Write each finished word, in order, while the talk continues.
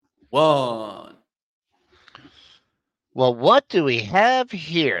one. Well, what do we have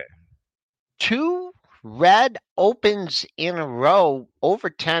here? Two red opens in a row over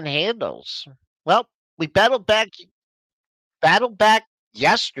 10 handles. Well, we battled back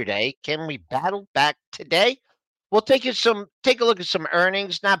yesterday. Can we battle back today? We'll take a look at some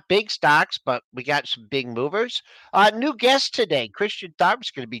earnings, not big stocks, but we got some big movers. New guest today, Christian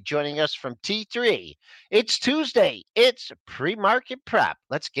Tharb's going to be joining us from T3. It's Tuesday. It's pre-market prep.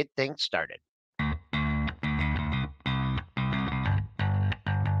 Let's get things started.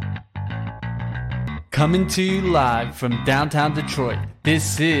 Coming to you live from downtown Detroit,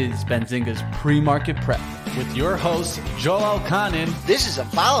 this is Benzinga's Pre-Market Prep with your hosts, Joel Elkanin This is a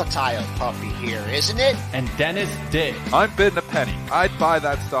volatile puppy here, isn't it? and Dennis Dick, I'm bidding a penny. I'd buy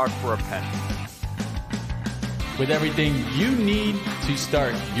that stock for a penny. with everything you need to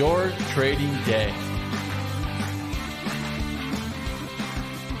start your trading day.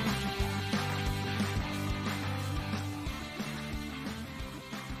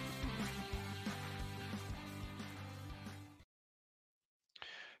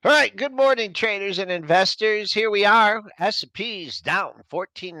 All right, good morning, traders and investors. Here we are. S&P's down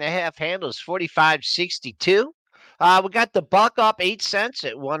 14 and a half handles, 45.62. We got the buck up 8 cents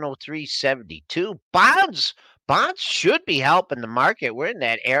at 103.72. Bonds should be helping the market. We're in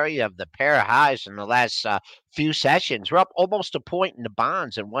that area of the pair of highs in the last few sessions. We're up almost a point in the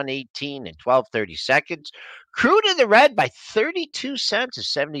bonds at 118 and 12/30 seconds. Crude in the red by 32 cents at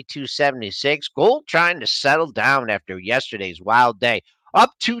 72.76. Gold trying to settle down after yesterday's wild day.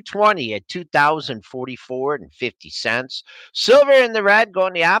 Up 220 at 2,044 and 50 cents. Silver in the red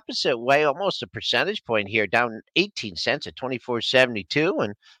going the opposite way, almost a percentage point here, down 18 cents at 24.72.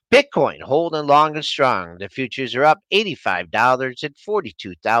 And Bitcoin holding long and strong. The futures are up $85 at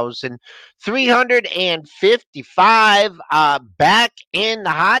 42,355. Back in the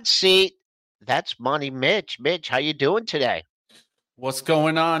hot seat. That's Money Mitch. Mitch, how you doing today? What's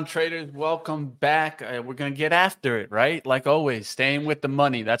going on, traders? Welcome back. We're going to get after it, right? Like always, staying with the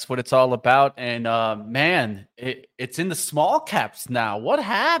money. That's what it's all about. And man, it's in the small caps now. What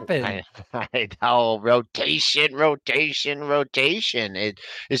happened? I know. Rotation.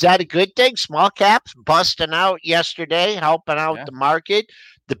 Is that a good thing? Small caps busting out yesterday, helping out Yeah. the market.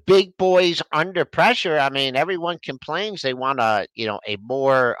 The big boys under pressure. I mean, everyone complains they want a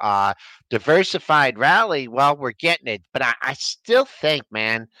more diversified rally. Well, we're getting it, but I still think,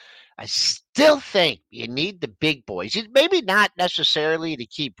 man, I still think you need the big boys. Maybe not necessarily to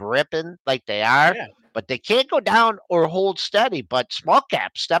keep ripping like they are, Yeah. but they can't go down or hold steady. But small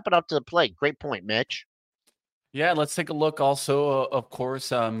caps stepping up to the plate. Great point, Mitch. Yeah, let's take a look also, of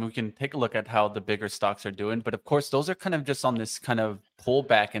course, we can take a look at how the bigger stocks are doing, but of course, those are kind of just on this kind of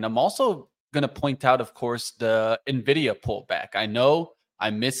pullback. And I'm also going to point out, of course, the NVIDIA pullback. I know I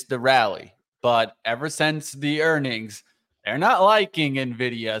missed the rally, but ever since the earnings, they're not liking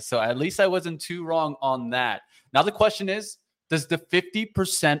NVIDIA. So at least I wasn't too wrong on that. Now, the question is, does the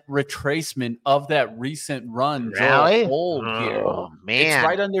 50% retracement of that recent run, Joel, Rally? hold here? Oh It's man.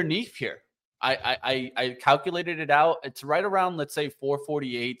 right underneath here. I calculated it out. It's right around, let's say,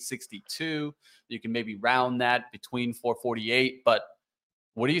 448.62. You can maybe round that between 448. But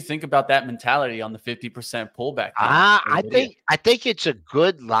what do you think about that mentality on the 50% pullback now? for I NVIDIA? think it's a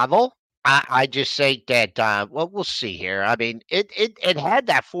good level. I just think that well, we'll see here. I mean, it had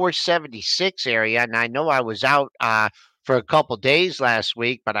that 476 area, and I know I was out for a couple days last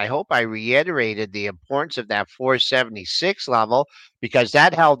week, but I hope I reiterated the importance of that 476 level because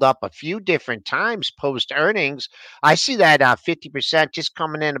that held up a few different times post earnings. I see that 50% just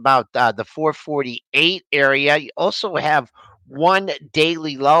coming in about the 448 area. You also have one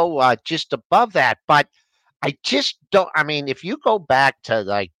daily low just above that, but I just don't. I mean, if you go back to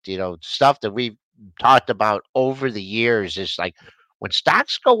like, stuff that we've talked about over the years, is like when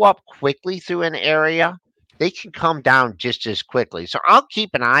stocks go up quickly through an area, they can come down just as quickly. So I'll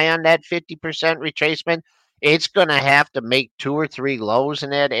keep an eye on that 50% retracement. It's going to have to make two or three lows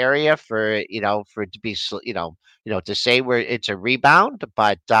in that area for it to be, to say where it's a rebound.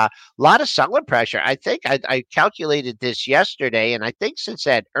 But a lot of seller pressure. I think I calculated this yesterday, and I think since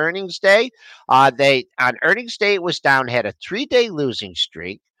that earnings day, they on earnings day it was down, had a 3-day losing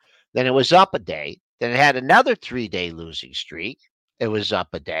streak, then it was up a day, then it had another 3-day losing streak. It was up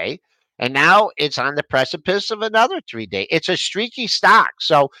a day, and now it's on the precipice of another 3-day. It's a streaky stock,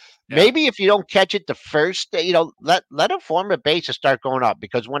 so Yeah. maybe if you don't catch it the first day, let it form a base and start going up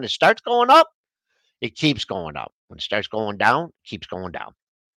because when it starts going up, it keeps going up. When it starts going down, it keeps going down.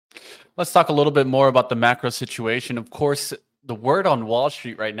 Let's talk a little bit more about the macro situation. Of course, the word on Wall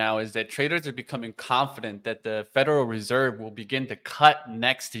Street right now is that traders are becoming confident that the Federal Reserve will begin to cut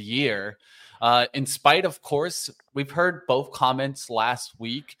next year. In spite, of course, we've heard both comments last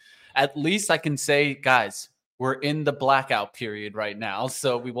week. At least I can say, guys, we're in the blackout period right now.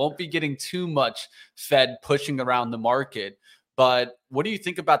 So we won't be getting too much Fed pushing around the market. But what do you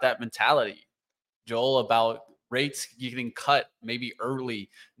think about that mentality, Joel, about rates getting cut maybe early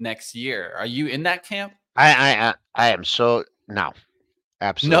next year? Are you in that camp? I am so no, No,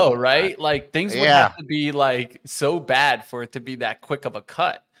 absolutely not. right? Like things would have Yeah. to be like so bad for it to be that quick of a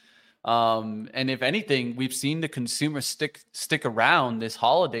cut. And if anything, we've seen the consumer stick around this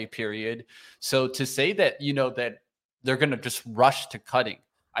holiday period. So to say that, that they're going to just rush to cutting,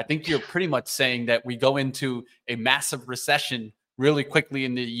 I think you're pretty much saying that we go into a massive recession really quickly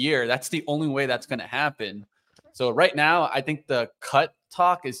in the year. That's the only way that's going to happen. So right now, I think the cut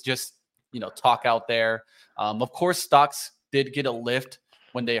talk is just, talk out there. Of course, stocks did get a lift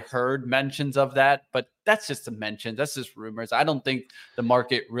when they heard mentions of that, but that's just a mention. That's just rumors. I don't think the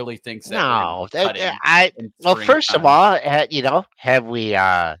market really thinks that we're going to No, be cutting I in well, first of springtime. all, have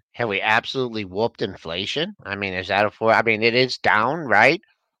we absolutely whooped inflation? I mean, is that a for? I mean, it is down, right?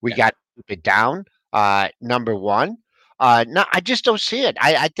 We Yeah. got to keep it down. Number one. No, I just don't see it.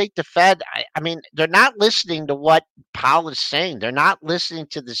 I think the Fed. I mean, they're not listening to what Powell is saying. They're not listening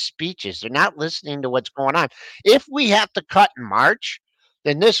to the speeches. They're not listening to what's going on. If we have to cut in March,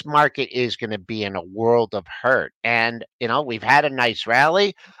 then this market is going to be in a world of hurt. And we've had a nice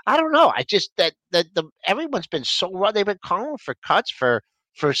rally. I don't know. I just that the everyone's been so raw. They've been calling for cuts for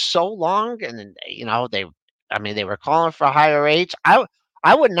so long, and then, they were calling for higher rates.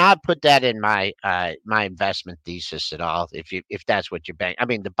 I would not put that in my my investment thesis at all. If that's what you're banking. I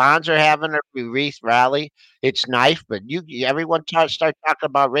mean, the bonds are having a rally. It's nice, but everyone start talking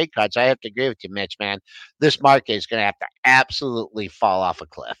about rate cuts. I have to agree with you, Mitch. Man, this market is going to have to absolutely fall off a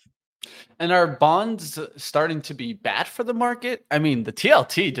cliff. And are bonds starting to be bad for the market? I mean, the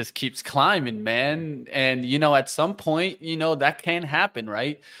TLT just keeps climbing, man. And, at some point, that can happen,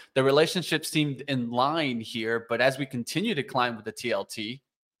 right? The relationship seemed in line here, but as we continue to climb with the TLT,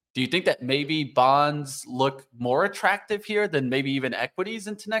 do you think that maybe bonds look more attractive here than maybe even equities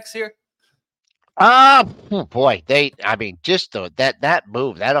into next year? Boy, I mean, just that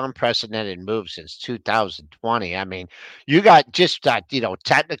move, that unprecedented move since 2020. I mean, you got just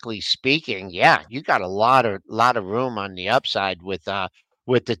technically speaking, yeah, you got a lot of room on the upside with the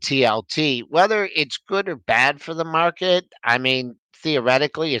TLT. Whether it's good or bad for the market, I mean,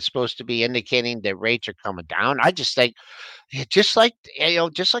 theoretically, it's supposed to be indicating that rates are coming down. I just think yeah, just like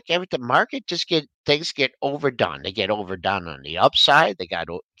everything, market just things get overdone. They get overdone on the upside. They get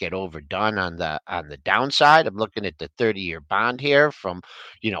overdone on the downside. I'm looking at the 30-year bond here from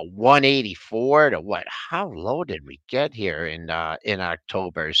 184 to what? How low did we get here in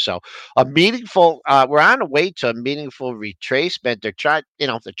October? So a meaningful. We're on the way to a meaningful retracement. They're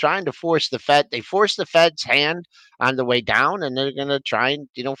trying to force the Fed. They force the Fed's hand on the way down, and they're going to try and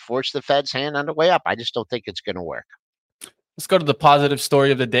force the Fed's hand on the way up. I just don't think it's going to work. Let's go to the positive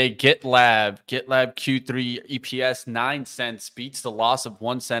story of the day. GitLab Q3 EPS 9 cents beats the loss of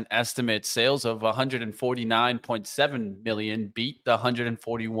 1 cent estimate. Sales of 149.7 million beat the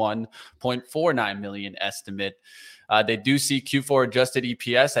 141.49 million estimate. They do see Q4 adjusted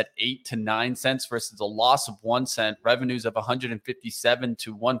EPS at 8 to 9 cents versus a loss of 1 cent. Revenues of 157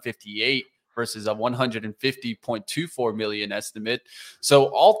 to 158 versus a 150.24 million estimate. So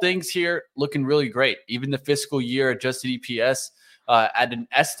all things here looking really great. Even the fiscal year adjusted EPS at an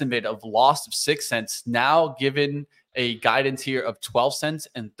estimate of loss of 6 cents, now given a guidance here of 12 cents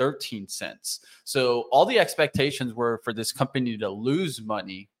and 13 cents. So all the expectations were for this company to lose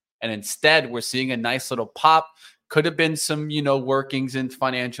money. And instead, we're seeing a nice little pop. Could have been some, workings in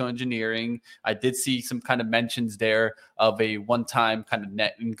financial engineering. I did see some kind of mentions there of a one-time kind of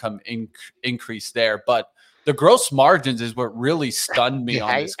net income increase there. But the gross margins is what really stunned me on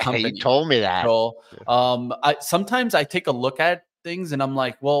Yeah, this you company, told me that. Joel. Sometimes I take a look at things and I'm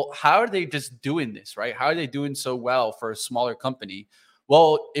like, well, how are they just doing this, right? How are they doing so well for a smaller company?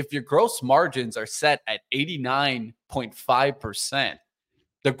 Well, if your gross margins are set at 89.5%,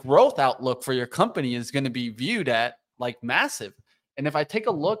 the growth outlook for your company is going to be viewed at like massive. And if I take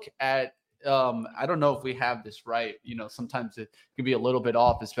a look at, I don't know if we have this right. Sometimes it can be a little bit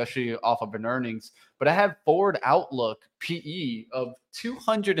off, especially off of an earnings. But I have forward outlook PE of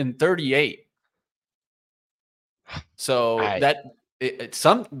 238. So I that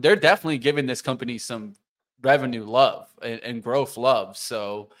they're definitely giving this company some revenue love and growth love.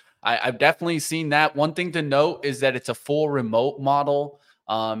 So I've definitely seen that. One thing to note is that it's a full remote model.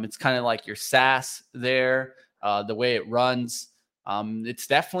 It's kind of like your SaaS there. the way it runs. It's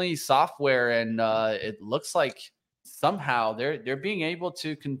definitely software, and it looks like somehow they're being able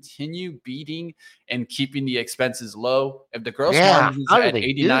to continue beating and keeping the expenses low. If the gross Yeah, margin is how do at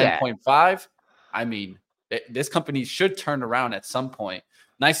they do that? 89.5, I mean, this company should turn around at some point.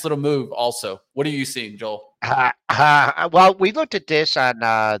 Nice little move also. What are you seeing, Joel? Well, we looked at this on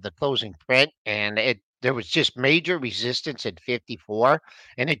the closing print, and there was just major resistance at 54,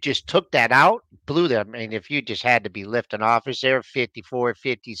 and it just took that out, blew them. And if you just had to be lifting offers there, 54,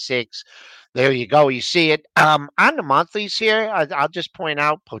 56, there you go. You see it on the monthlies here. I'll just point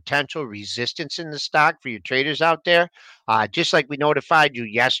out potential resistance in the stock for your traders out there. Just like we notified you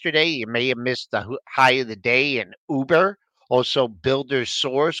yesterday, you may have missed the high of the day in Uber. Also, Builder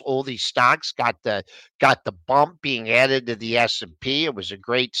Source, all these stocks got the bump being added to the S&P. It was a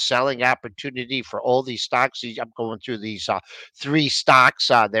great selling opportunity for all these stocks. I'm going through these three stocks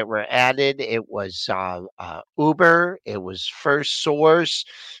that were added. It was Uber, it was First Source,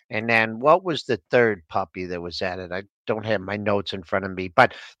 and then what was the third puppy that was added? I don't have my notes in front of me,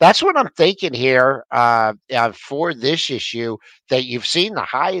 but that's what I'm thinking here for this issue, that you've seen the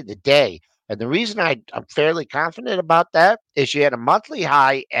high of the day. And the reason I'm fairly confident about that is you had a monthly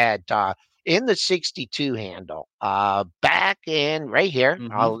high at in the 62 handle back in right here.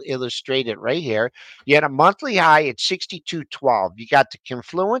 I'll illustrate it right here. You had a monthly high at 62.12. You got the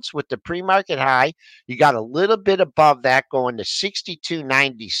confluence with the pre-market high. You got a little bit above that going to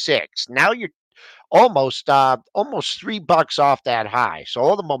 62.96. Now you're almost $3 off that high. So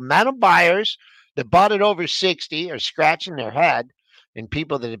all the momentum buyers that bought it over 60 are scratching their head, and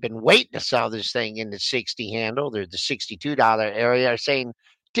people that have been waiting to sell this thing in the 60 handle, or the $62 area, are saying,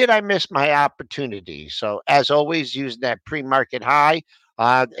 did I miss my opportunity? So as always, using that pre-market high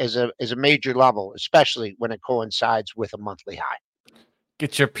as a major level, especially when it coincides with a monthly high.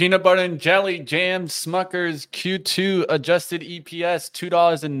 Get your peanut butter and jelly jam Smuckers Q2 adjusted EPS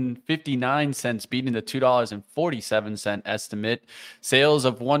 $2.59, beating the $2.47 estimate. Sales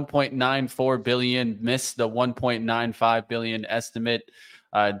of $1.94 billion, missed the $1.95 billion estimate.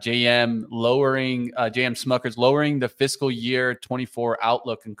 JM Smuckers lowering the fiscal year 24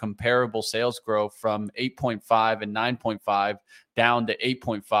 outlook and comparable sales growth from 8.5 and 9.5 down to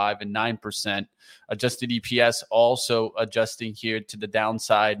 8.5 and 9%. Adjusted EPS also adjusting here to the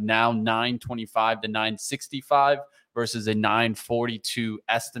downside, now 925 to 965 versus a 942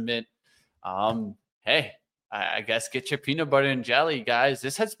 estimate. Hey, I guess get your peanut butter and jelly, guys.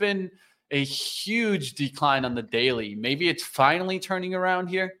 This has been a huge decline on the daily. Maybe it's finally turning around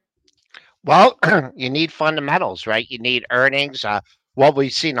here. Well, you need fundamentals, right? You need earnings. What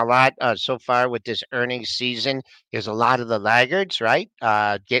we've seen a lot so far with this earnings season is a lot of the laggards, right?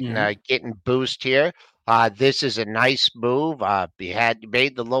 Getting boost here. This is a nice move. You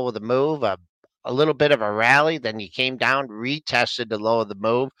made the low of the move, a little bit of a rally, then you came down, retested the low of the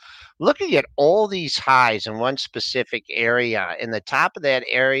move. Looking at all these highs in one specific area, and the top of that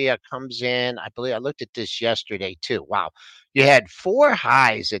area comes in, I believe I looked at this yesterday too. Wow. You had four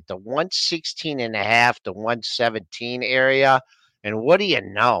highs at the 116.5 to 117 area. And what do you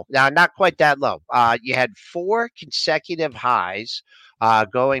know? Now, not quite that low. You had four consecutive highs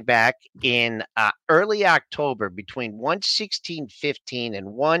going back in early October between 116.15 and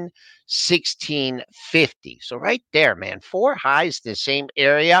 116.50. So right there, man, four highs in the same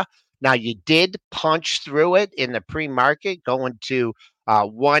area. Now, you did punch through it in the pre-market going to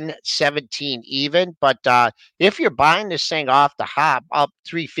 117 even. But if you're buying this thing off the hop up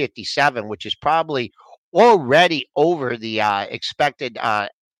 357, which is probably already over the expected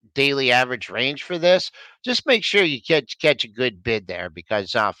daily average range for this, just make sure you catch a good bid there,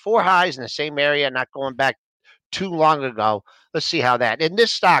 because four highs in the same area, not going back too long ago. Let's see how that. And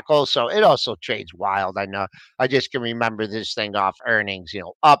this stock also trades wild. I know. I just can remember this thing off earnings.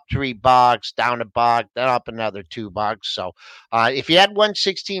 Up $3, down $1, then up another $2. So if you had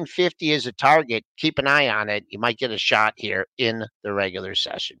 116.50 as a target, keep an eye on it. You might get a shot here in the regular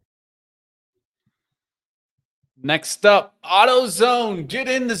session. Next up, AutoZone. Get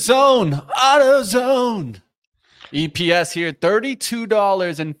in the zone. AutoZone. EPS here,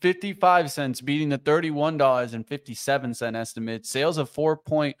 $32.55, beating the $31.57 estimate. Sales of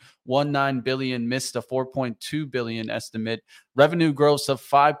 $4.19 billion, missed the $4.2 billion estimate. Revenue growth of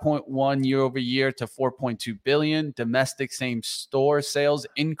 5.1 year over year to $4.2 billion. Domestic same store sales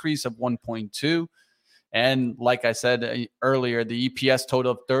increase of 1.2. And like I said earlier, the EPS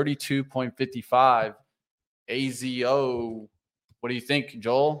total of 32.55. AZO. What do you think,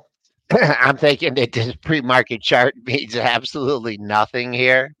 Joel? I'm thinking that this pre-market chart means absolutely nothing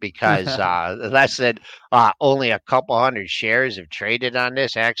here, because less than only a couple hundred shares have traded on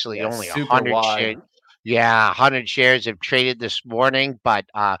this. Actually, only 100 shares. Yeah, 100 shares have traded this morning, but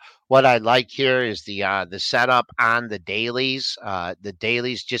what I like here is the setup on the dailies. The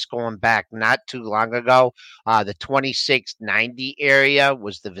dailies just going back not too long ago. The 2690 area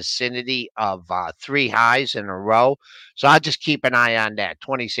was the vicinity of three highs in a row. So I'll just keep an eye on that.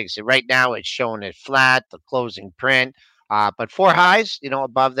 26. Right now it's showing it flat, the closing print. But four highs,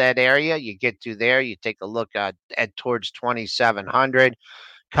 above that area, you get to there, you take a look at towards 2700.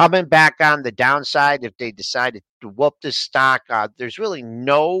 Coming back on the downside, if they decided to whoop this stock, there's really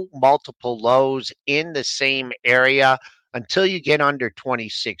no multiple lows in the same area until you get under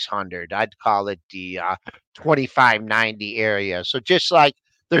 2600. I'd call it the 2590 area. So just like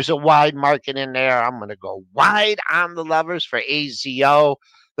there's a wide market in there, I'm going to go wide on the levers for AZO.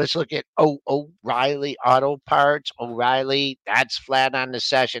 Let's look at O'Reilly Auto Parts. O'Reilly, that's flat on the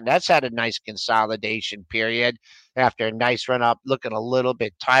session. That's had a nice consolidation period after a nice run up, looking a little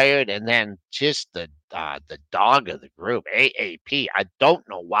bit tired, and then just the dog of the group, AAP. I don't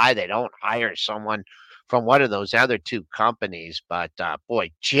know why they don't hire someone from one of those other two companies, but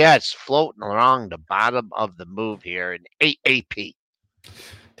boy, just floating along the bottom of the move here in AAP.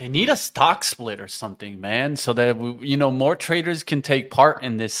 They need a stock split or something, man, so that more traders can take part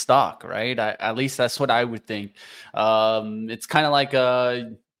in this stock, right? At least that's what I would think. It's kind of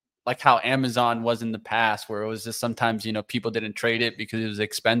like how Amazon was in the past, where it was just sometimes people didn't trade it because it was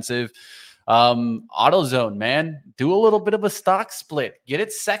expensive. AutoZone, man, do a little bit of a stock split, get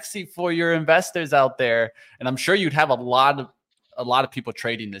it sexy for your investors out there, and I'm sure you'd have a lot of people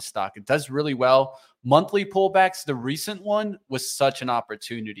trading this stock. It does really well. Monthly pullbacks, the recent one was such an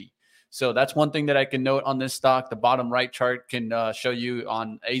opportunity. So that's one thing that I can note on this stock. The bottom right chart can show you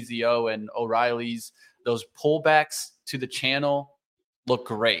on AZO and O'Reilly's, those pullbacks to the channel look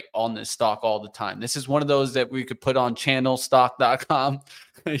great on this stock all the time. This is one of those that we could put on channelstock.com.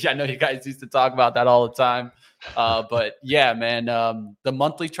 Yeah, I know you guys used to talk about that all the time. But yeah, man, the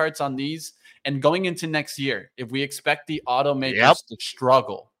monthly charts on these, and going into next year, if we expect the automakers to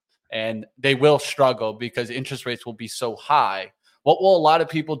struggle, and they will struggle because interest rates will be so high, what will a lot of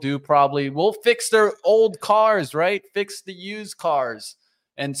people do? Probably will fix their old cars, right? Fix the used cars.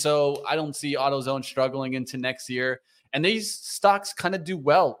 And so I don't see AutoZone struggling into next year. And these stocks kind of do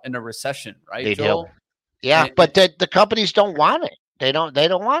well in a recession, right, They Joel? do. Yeah, but the companies don't want it. They don't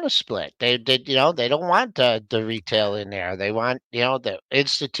want to split. They they don't want the retail in there. They want the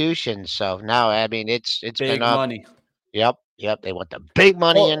institutions. So no, I mean it's been Big up. money. Yep. They want the big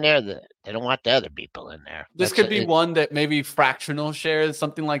money in Well, there. They don't want the other people in there. this could be one that maybe fractional shares,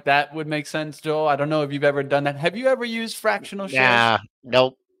 something like that would make sense, Joel. I don't know if you've ever done that. Have you ever used fractional shares? Nah,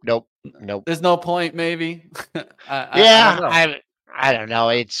 nope. There's no point, maybe. I don't Yeah, know. I don't know.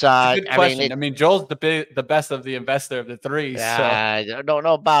 It's It's a good I mean question. I mean, Joel's the best of the investor of the three. So I don't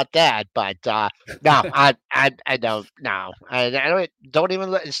know about that, but no, I don't. No, I don't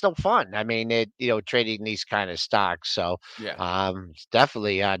even. It's no fun. I mean, trading these kind of stocks. So, yeah. it's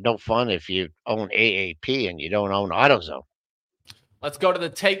definitely no fun if you own AAP and you don't own AutoZone. Let's go to the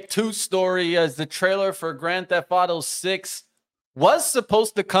Take-Two story, as the trailer for Grand Theft Auto 6 was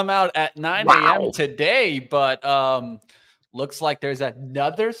supposed to come out at 9 a.m. today, but looks like there's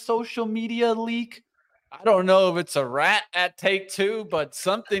another social media leak. I don't know if it's a rat at Take-Two, but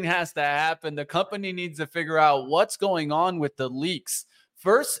something has to happen. The company needs to figure out what's going on with the leaks.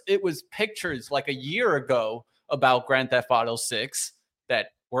 First, it was pictures like a year ago about Grand Theft Auto 6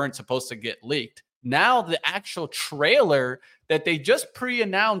 that weren't supposed to get leaked. Now the actual trailer that they just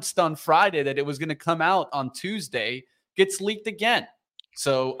pre-announced on Friday that it was going to come out on Tuesday gets leaked again.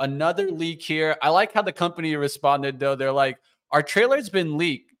 So another leak here. I like how the company responded, though. They're like, our trailer's been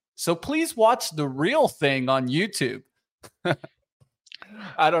leaked, so please watch the real thing on YouTube.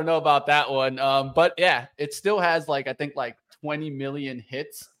 I don't know about that one. But yeah, it still has I think 20 million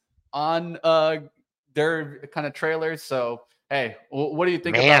hits on their kind of trailers. So hey, what do you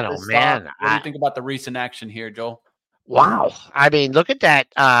think about this stock? What do you think about the recent action here, Joel? Wow. I mean, look at that.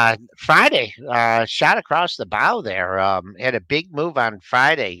 Friday, shot across the bow there. Had a big move on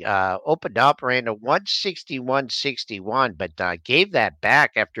Friday. Opened up, ran to 161.61, but gave that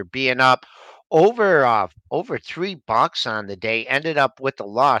back after being up over $3 on the day. Ended up with a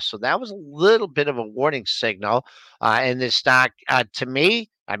loss. So that was a little bit of a warning signal in this stock. To me,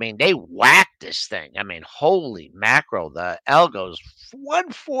 I mean, they whacked this thing. I mean, holy mackerel. The L goes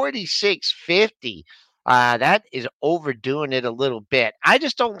 146.50. That is overdoing it a little bit. I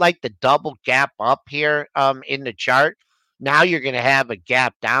just don't like the double gap up here in the chart. Now you're going to have a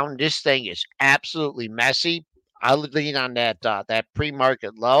gap down. This thing is absolutely messy. I would lean on that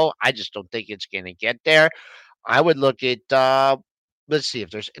pre-market low. I just don't think it's going to get there. I would look at let's see if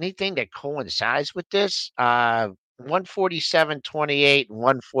there's anything that coincides with this. 147.28 and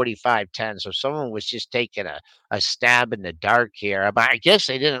 145.10. So someone was just taking a stab in the dark here. But I guess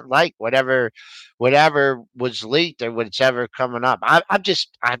they didn't like whatever was leaked or whatever coming up. I'm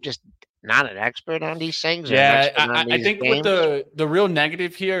just not an expert on these things or an Yeah, expert on I these think what games. the real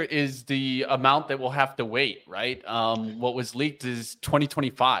negative here is the amount that we'll have to wait, right? What was leaked is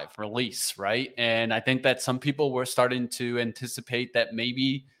 2025 release, right? And I think that some people were starting to anticipate that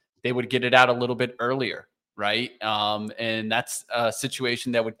maybe they would get it out a little bit earlier, right? And that's a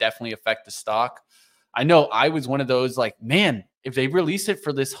situation that would definitely affect the stock. I know I was one of those like, man, if they release it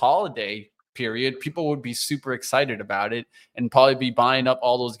for this holiday period, people would be super excited about it and probably be buying up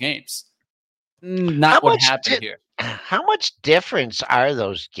all those games. How Not what much happened here. how much difference are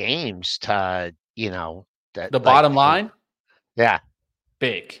those games to, that The like bottom line, yeah.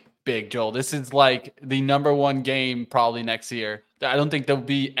 big, Joel. This is like the number one game probably next year. I don't think there'll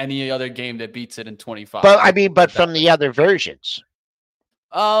be any other game that beats it in 25. But I mean, but from the other versions,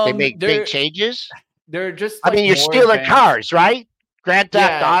 they make big They're changes. just I like mean, you're more stealing advanced. cars, right? Grand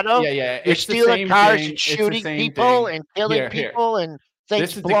Theft Auto. Yeah. You're It's the stealing same cars thing. and It's the shooting same people thing. and killing Here. people and things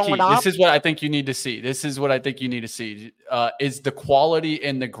This is the blowing key. up. This is what I think you need to see. This is what I think you need to see is the quality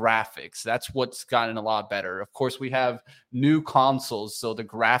in the graphics. That's what's gotten a lot better. Of course, we have new consoles, so the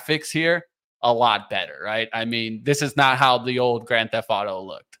graphics here a lot better, right? I mean, this is not how the old Grand Theft Auto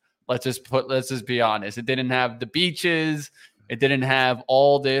looked. Let's just be honest. It didn't have the beaches. It didn't have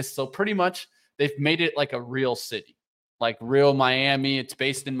all this. So pretty much they've made it like a real city, like real Miami. It's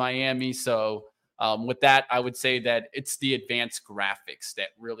based in Miami, so with that, I would say that it's the advanced graphics that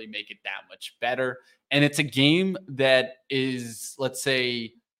really make it that much better. And it's a game that is, let's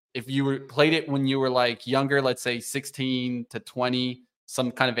say, if you were played it when you were like younger, let's say 16 to 20,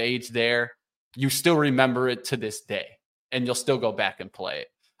 some kind of age there, you still remember it to this day, and you'll still go back and play it.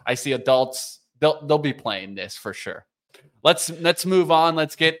 I see adults; they'll be playing this for sure. Let's move on.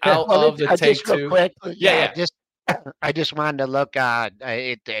 Let's get out of the take just real two. quick. Yeah. Just I just wanted to look at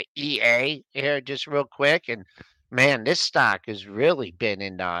the EA here just real quick, and man, this stock has really been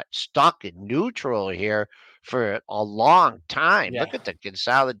in stuck in neutral here for a long time. Yeah. Look at the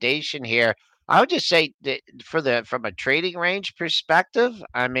consolidation here. I would just say that from a trading range perspective,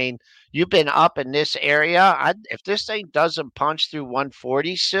 I mean, you've been up in this area. If this thing doesn't punch through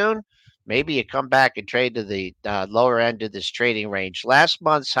 140 soon, maybe you come back and trade to the lower end of this trading range. Last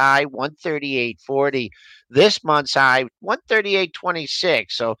month's high, 138.40. This month's high,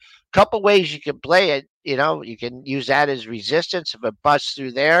 138.26. So a couple ways you can play it. You can use that as resistance. If it busts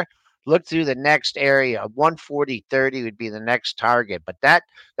through there, look through the next area. 140.30 would be the next target. But that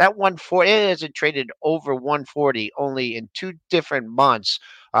 140, it hasn't traded over 140 only in 2 different months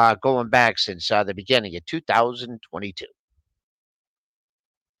going back since the beginning of 2022.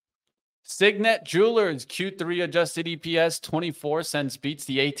 Signet Jewelers Q3 adjusted EPS 24 cents beats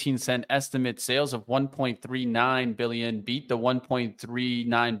the 18-cent estimate. Sales of 1.39 billion beat the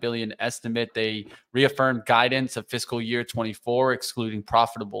 1.39 billion estimate. They reaffirmed guidance of fiscal year 24, excluding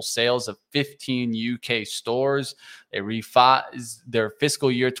profitable sales of 15 UK stores. They revised their fiscal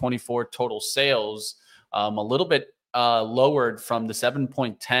year 24 total sales a little bit lowered from the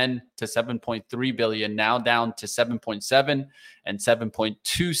 7.10 to 7.3 billion, now down to 7.7 and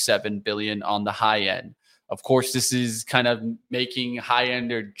 7.27 billion on the high end. Of course, this is kind of making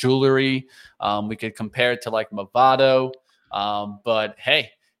high-end jewelry. We could compare it to like Movado. But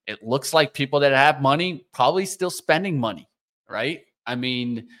hey, it looks like people that have money probably still spending money, right? I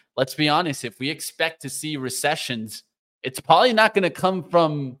mean, let's be honest. If we expect to see recessions, it's probably not going to come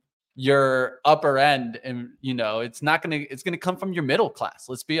from your upper end, and it's going to come from your middle class.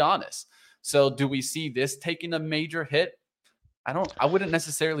 Let's be honest. So do we see this taking a major hit? I wouldn't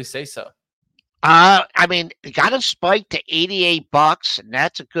necessarily say so. I mean, it got a spike to $88, and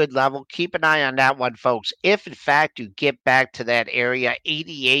that's a good level. Keep an eye on that one, folks. If in fact you get back to that area,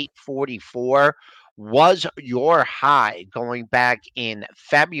 88.44 was your high going back in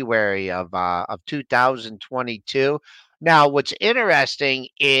February of 2022. Now, what's interesting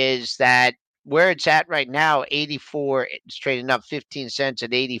is that where it's at right now, 84, it's trading up 15 cents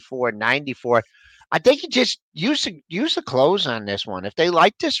at 84.94. I think you just use the close on this one. If they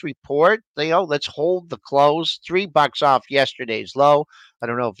like this report, let's hold the close. $3 off yesterday's low. I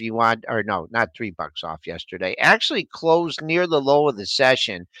don't know if you want, or no, not $3 off yesterday. Actually closed near the low of the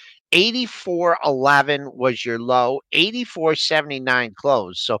session. 84.11 was your low. 84.79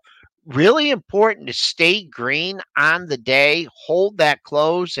 close. So really important to stay green on the day, hold that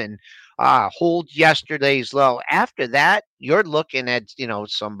close, and hold yesterday's low. After that, you're looking at,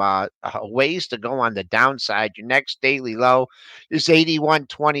 some ways to go on the downside. Your next daily low is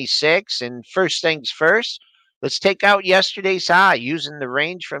 81.26. And first things first, let's take out yesterday's high using the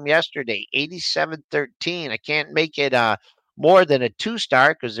range from yesterday, 87.13. I can't make it more than a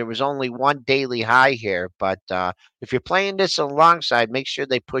 2-star because there was only one daily high here. But if you're playing this alongside, make sure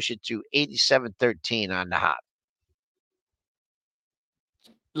they push it to 87.13 on the hop.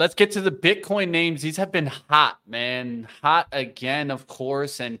 Let's get to the Bitcoin names. These have been hot, man. Hot again, of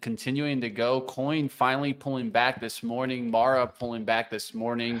course, and continuing to go. Coin finally pulling back this morning. Mara pulling back this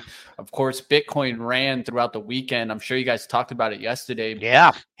morning. Of course, Bitcoin ran throughout the weekend. I'm sure you guys talked about it yesterday.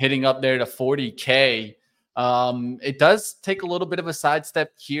 Yeah. Hitting up there to 40K. It does take a little bit of a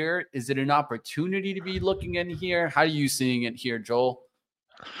sidestep here. Is it an opportunity to be looking in here? How are you seeing it here, Joel?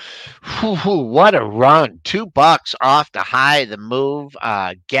 What a run. $2 off the high of the move.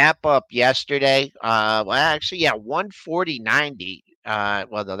 Gap up yesterday. Well, actually, yeah, 140.90.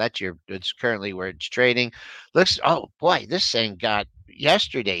 Well, though it's currently where it's trading. Oh boy, this thing got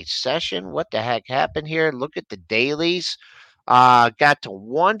yesterday's session. What the heck happened here? Look at the dailies. Got to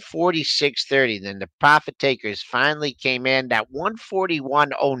 146.30. Then the profit takers finally came in. That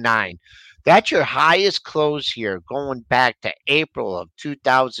 141.09. That's your highest close here going back to April of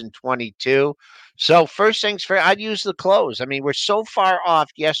 2022. So first things first, I'd use the close. I mean, we're so far off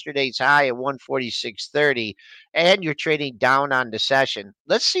yesterday's high at 146.30, and you're trading down on the session.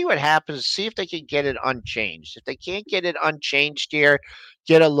 Let's see what happens. See if they can get it unchanged. If they can't get it unchanged here,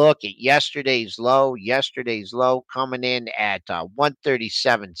 get a look at yesterday's low. Yesterday's low coming in at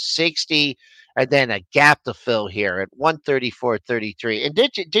 137.60. And then a gap to fill here at 134.33. And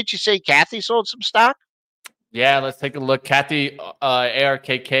did you say Kathy sold some stock? Yeah, let's take a look. Kathy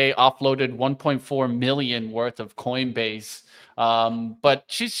ARKK offloaded 1.4 million worth of Coinbase, but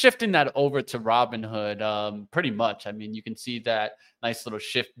she's shifting that over to Robinhood pretty much. I mean, you can see that nice little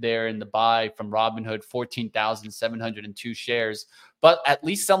shift there in the buy from Robinhood, 14,702 shares, but at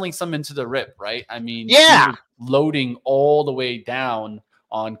least selling some into the rip, right? I mean, yeah, loading all the way down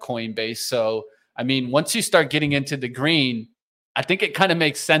on Coinbase. So, I mean, once you start getting into the green, I think it kind of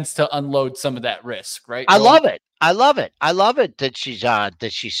makes sense to unload some of that risk, right? I love it. I love it. I love it that she's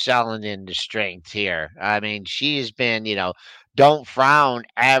selling into strength here. I mean, she's been, don't frown,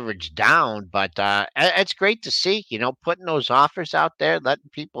 average down, but it's great to see, putting those offers out there, letting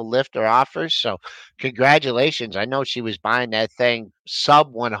people lift their offers. So congratulations. I know she was buying that thing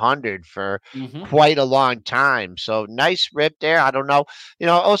sub 100 for quite a long time. So nice rip there. I don't know.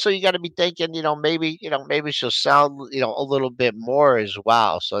 Also you got to be thinking, maybe she'll sell, a little bit more as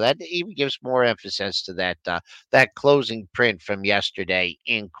well. So that even gives more emphasis to that closing print from yesterday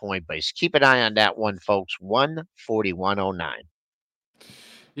in Coinbase. Keep an eye on that one, folks. 141.09.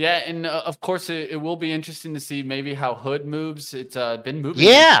 Yeah, and of course, it will be interesting to see maybe how Hood moves. It's been moving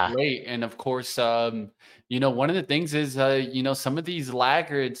great, and of course, one of the things is, some of these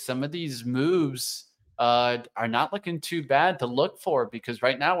laggards, some of these moves are not looking too bad to look for, because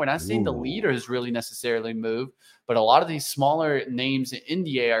right now we're not seeing the leaders really necessarily move, but a lot of these smaller names in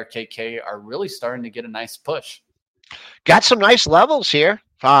the ARKK are really starting to get a nice push. Got some nice levels here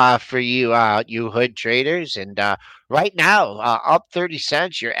for you Hood traders, and right now up 30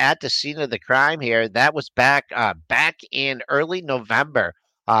 cents. You're at the scene of the crime here. That was back in early November.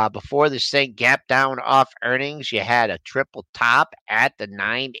 Before this thing gapped down off earnings, you had a triple top at the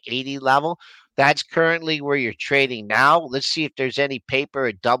 980 level. That's currently where you're trading now. Let's see if there's any paper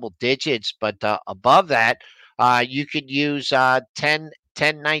at double digits, but above that, you could use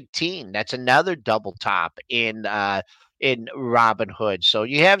 1019. That's another double top in Robinhood. So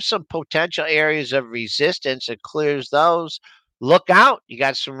you have some potential areas of resistance. It clears those. Look out. You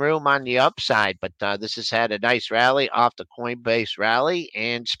got some room on the upside, but this has had a nice rally off the Coinbase rally.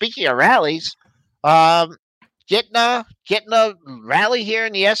 And speaking of rallies, getting a rally here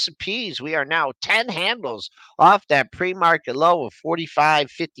in the S&Ps. We are now 10 handles off that pre-market low of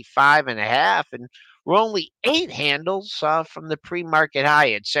 45.55.5, and we're only 8 handles from the pre-market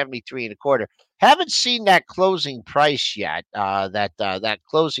high at 73.25. Haven't seen that closing price yet. That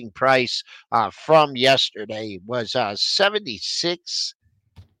closing price from yesterday was 76.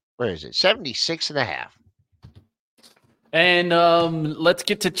 Where is it? 76.5. And let's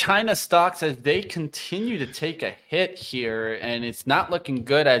get to China stocks as they continue to take a hit here. And it's not looking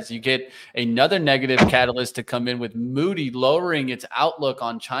good as you get another negative catalyst to come in with Moody lowering its outlook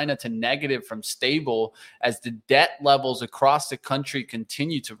on China to negative from stable as the debt levels across the country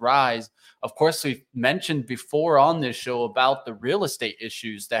continue to rise. Of course, we've mentioned before on this show about the real estate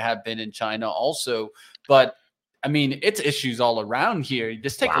issues that have been in China also, but I mean, it's issues all around here.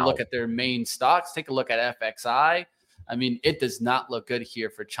 Just take a Wow. look at their main stocks. Take a look at FXI. I mean, it does not look good here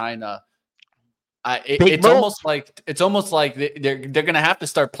for China. Big It's move. almost like they're going to have to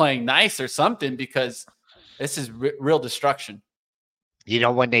start playing nice or something, because this is real destruction. You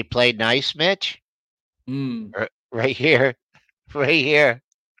know when they played nice, Mitch? Mm. Right here. Right here.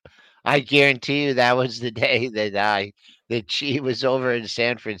 I guarantee you that was the day that she was over in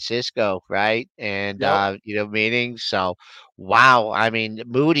San Francisco, right? And Yep. meeting. So wow. I mean,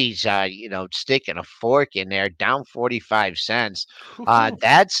 Moody's sticking a fork in there, down 45 cents.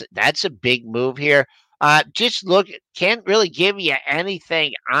 That's a big move here. Just look, can't really give you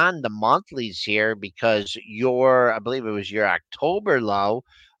anything on the monthlies here because I believe it was your October low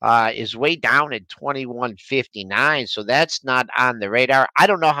is way down at 21.59. So that's not on the radar. I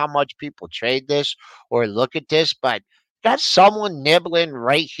don't know how much people trade this or look at this, but got someone nibbling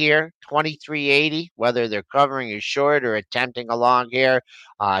right here, 23.80, whether they're covering a short or attempting a long here.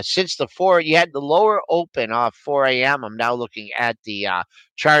 Since you had the lower open off 4 a.m. I'm now looking at the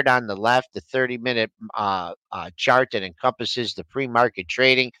chart on the left, the 30-minute chart that encompasses the pre-market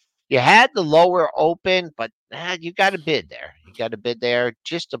trading. You had the lower open, but you got a bid there. You got a bid there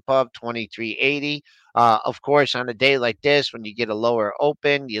just above 23.80. Of course, on a day like this, when you get a lower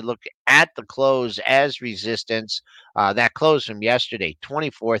open, you look at the close as resistance. That close from yesterday,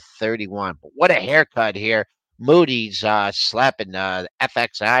 24.31. But what a haircut here. Moody's slapping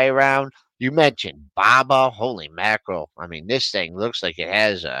FXI around. You mentioned Baba. Holy mackerel. I mean, this thing looks like it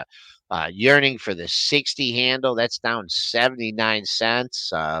has a yearning for the 60 handle. That's down 79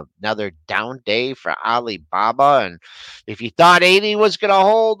 cents. Another down day for Alibaba. And if you thought 80 was going to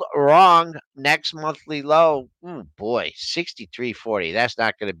hold, wrong. Next monthly low, boy, 63.40. That's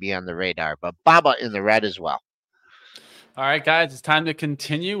not going to be on the radar. But Baba in the red as well. All right, guys, it's time to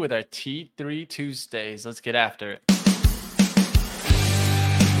continue with our T3 Tuesdays. Let's get after it.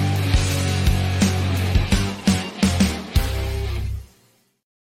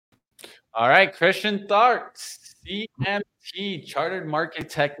 All right, Christian Tharp, CMT, Chartered Market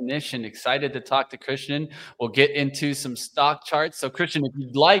Technician. Excited to talk to Christian. We'll get into some stock charts. So, Christian, if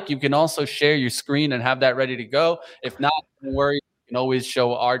you'd like, you can also share your screen and have that ready to go. If not, don't worry. You can always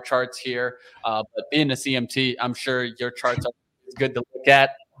show our charts here. But being a CMT, I'm sure your charts are good to look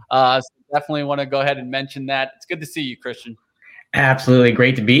at. So definitely want to go ahead and mention that. It's good to see you, Christian. Absolutely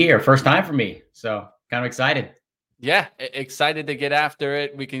great to be here. First time for me. So kind of excited. Yeah, excited to get after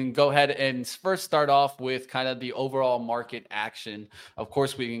it. We can go ahead and first start off with kind of the overall market action. Of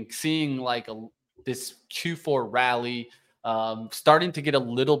course, we've been seeing like this Q4 rally, starting to get a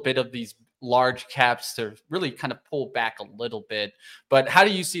little bit of these large caps to really kind of pull back a little bit. But how do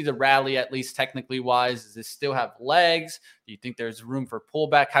you see the rally, at least technically wise? Does it still have legs? Do you think there's room for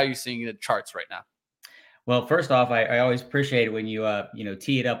pullback? How are you seeing the charts right now? Well, first off, I always appreciate it when you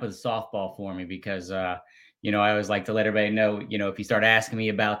tee it up with a softball for me because I always like to let everybody know, if you start asking me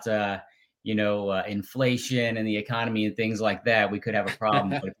about inflation and the economy and things like that, we could have a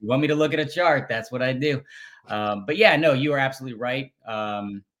problem. But if you want me to look at a chart, that's what I do. But yeah, no, you are absolutely right.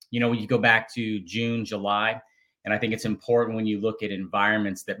 When you go back to June, July, and I think it's important when you look at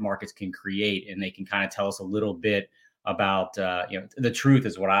environments that markets can create and they can kind of tell us a little bit about, the truth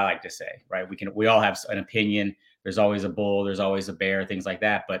is what I like to say, right? We all have an opinion. There's always a bull, there's always a bear, things like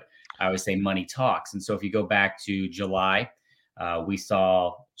that. But I always say money talks. And so if you go back to July, we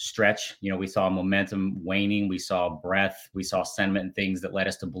saw stretch, we saw momentum waning, we saw breadth, we saw sentiment and things that led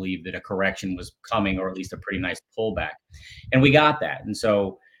us to believe that a correction was coming, or at least a pretty nice pullback. And we got that. And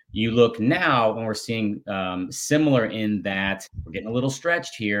so you look now and we're seeing similar in that we're getting a little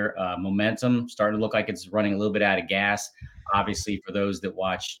stretched here. Momentum starting to look like it's running a little bit out of gas. Obviously, for those that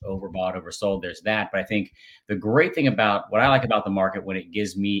watch overbought, oversold, there's that. But I think the great thing about what I like about the market when it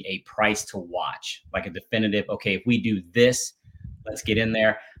gives me a price to watch, like a definitive, okay, if we do this, let's get in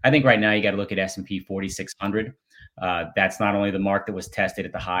there. I think right now you got to look at S&P 4600. That's not only the mark that was tested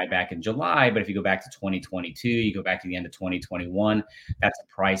at the high back in July, but if you go back to 2022, you go back to the end of 2021, that's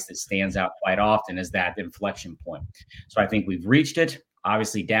a price that stands out quite often as that inflection point. So I think we've reached it.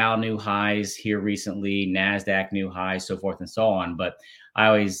 Obviously, Dow new highs here recently, NASDAQ new highs, so forth and so on. But I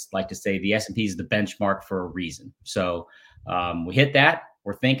always like to say the S&P is the benchmark for a reason. So we hit that.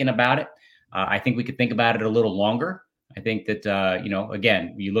 We're thinking about it. I think we could think about it a little longer. I think that,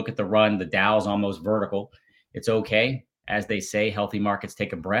 again, you look at the run, the Dow is almost vertical. It's okay. As they say, healthy markets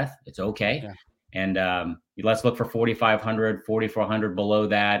take a breath. It's okay. Yeah. And let's look for 4,500, 4,400 below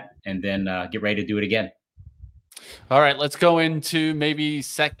that, and then get ready to do it again. All right, let's go into maybe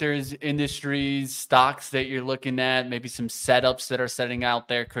sectors, industries, stocks that you're looking at, maybe some setups that are setting out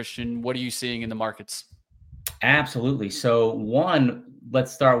there. Christian, what are you seeing in the markets? Absolutely. So one,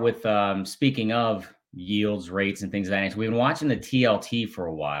 let's start with speaking of yields, rates, and things of that nature. We've been watching the TLT for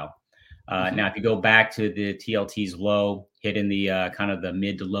a while. Mhm. Now, if you go back to the TLT's low, hit in the kind of the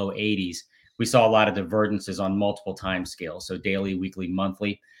mid to low 80s, we saw a lot of divergences on multiple time scales. So daily, weekly,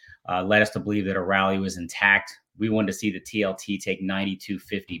 monthly, led us to believe that a rally was intact. We wanted to see the TLT take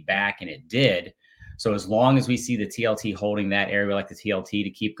 92.50 back, and it did. So as long as we see the TLT holding that area, we like the TLT to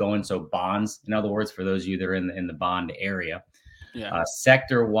keep going. So bonds, in other words, for those of you that are in the bond area, Yeah.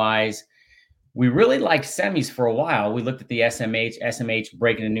 sector wise, we really liked semis for a while. We looked at the SMH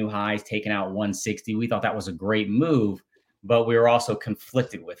breaking a new highs, taking out 160. We thought that was a great move, but we were also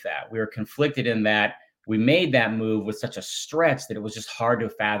conflicted with that. We were conflicted in that we made that move with such a stretch that it was just hard to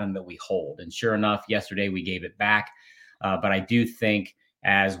fathom that we hold. And sure enough, yesterday we gave it back. But I do think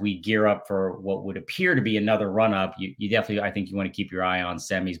as we gear up for what would appear to be another run up, you definitely, I think you want to keep your eye on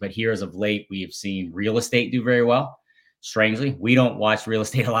semis. But here as of late, we have seen real estate do very well. Strangely, we don't watch real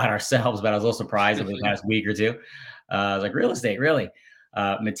estate a lot ourselves, but I was a little surprised over the past week or two. I was like, real estate, really?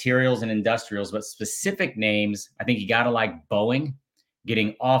 Materials and industrials, but specific names, I think you got to like Boeing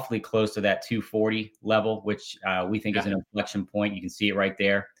getting awfully close to that 240 level, which we think is an inflection point. You can see it right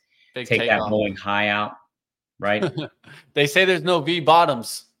there. Big Take that takeoff. Boeing high out, right? They say there's no V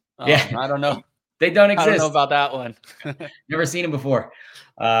bottoms. Yeah. I don't know. They don't I exist. don't know about that one. Never seen them before.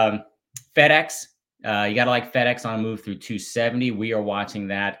 FedEx, you got to like FedEx on a move through 270. We are watching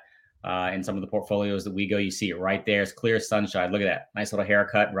that in some of the portfolios that we go. You see it right there. It's clear as sunshine. Look at that. Nice little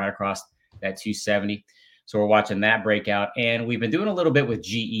haircut right across that 270. So we're watching that breakout. And we've been doing a little bit with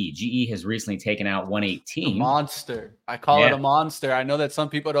GE. GE has recently taken out 118. Monster. I call it a monster. I know that some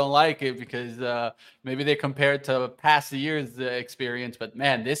people don't like it because maybe they compare it to past year's experience. But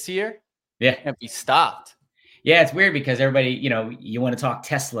man, this year, can't be stopped. Yeah, it's weird because everybody, you want to talk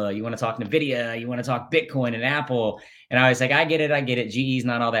Tesla, you want to talk NVIDIA, you want to talk Bitcoin and Apple. And I was like, I get it. GE's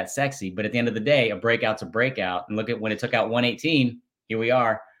not all that sexy. But at the end of the day, a breakout's a breakout. And look at when it took out 118, here we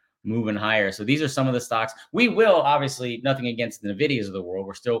are moving higher. So these are some of the stocks. We will, obviously, nothing against the NVIDIAs of the world.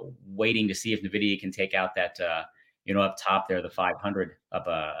 We're still waiting to see if NVIDIA can take out that, up top there, the 500 up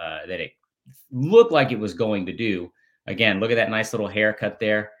that it looked like it was going to do. Again, look at that nice little haircut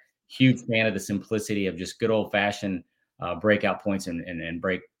there. Huge fan of the simplicity of just good old fashioned breakout points and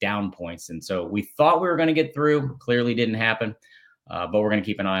breakdown points. And so we thought we were going to get through. Clearly didn't happen, but we're going to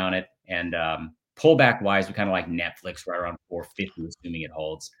keep an eye on it. And pullback wise, we kind of like Netflix right around 450, assuming it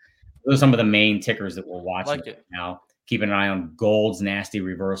holds. Those are some of the main tickers that we're watching right now. Keeping an eye on gold's nasty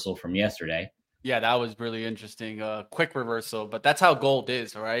reversal from yesterday. Yeah, that was really interesting. Quick reversal, but that's how gold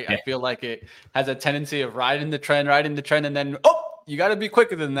is, right? Yeah. I feel like it has a tendency of riding the trend, and then you got to be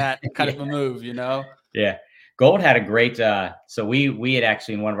quicker than that kind of a move, Yeah. Gold had a great, so we had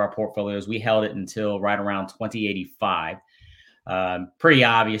actually in one of our portfolios, we held it until right around 2085. Pretty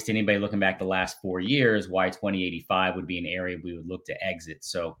obvious to anybody looking back the last 4 years why 2085 would be an area we would look to exit.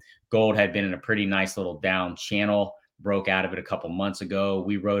 So gold had been in a pretty nice little down channel, broke out of it a couple months ago.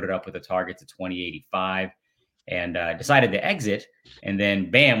 We rode it up with a target to 2085 and decided to exit. And then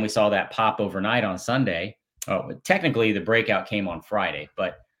bam, we saw that pop overnight on Sunday. Oh, technically the breakout came on Friday,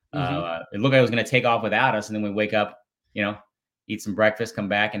 but it looked like it was going to take off without us. And then we wake up, eat some breakfast, come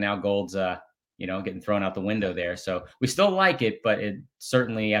back, and now gold's, getting thrown out the window there. So we still like it, but it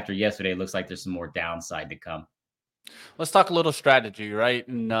certainly after yesterday, it looks like there's some more downside to come. Let's talk a little strategy, right?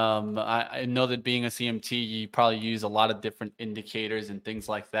 And I know that being a CMT, you probably use a lot of different indicators and things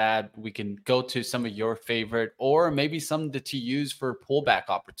like that. We can go to some of your favorite, or maybe some that you use for pullback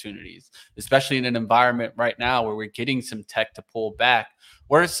opportunities, especially in an environment right now where we're getting some tech to pull back.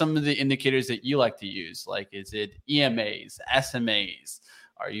 What are some of the indicators that you like to use? Like, is it EMAs, SMAs?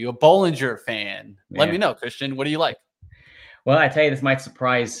 Are you a Bollinger fan? Let me know, Christian. What do you like? Well, I tell you, this might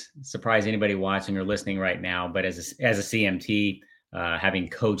surprise anybody watching or listening right now, but as a CMT, having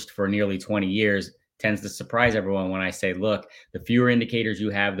coached for nearly 20 years, tends to surprise everyone when I say, look, the fewer indicators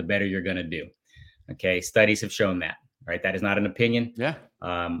you have, the better you're going to do. Okay. Studies have shown that, right? That is not an opinion. Yeah.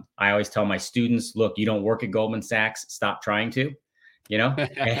 I always tell my students, look, you don't work at Goldman Sachs, stop trying to,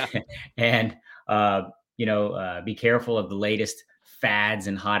 and be careful of the latest fads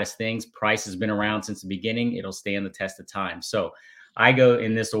and hottest things. Price has been around since the beginning. It'll stand the test of time. So I go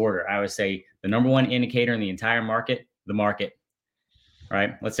in this order. I would say the number one indicator in the entire market, the market,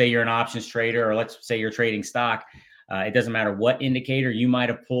 right? Let's say you're an options trader, or let's say you're trading stock. It doesn't matter what indicator you might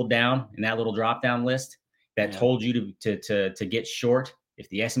have pulled down in that little drop-down list that told you to get short. If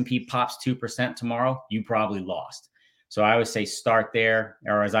the S&P pops 2% tomorrow, you probably lost. So I always say start there,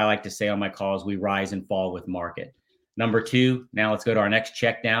 or as I like to say on my calls, we rise and fall with market. Number two, now let's go to our next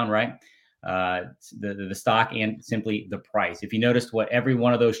check down, right? the stock and simply the price. If you noticed, what every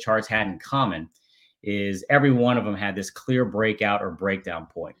one of those charts had in common is every one of them had this clear breakout or breakdown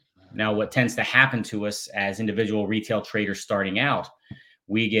point. Now, what tends to happen to us as individual retail traders starting out,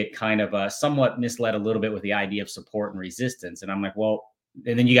 we get kind of somewhat misled a little bit with the idea of support and resistance. And I'm like, well,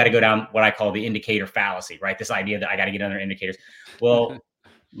 and then you got to go down what I call the indicator fallacy, right? This idea that I got to get under indicators. Well,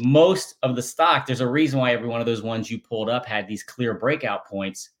 most of the stock, there's a reason why every one of those ones you pulled up had these clear breakout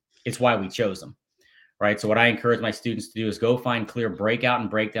points. It's why we chose them, right? So what I encourage my students to do is go find clear breakout and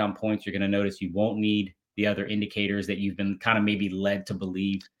breakdown points. You're going to notice you won't need the other indicators that you've been kind of maybe led to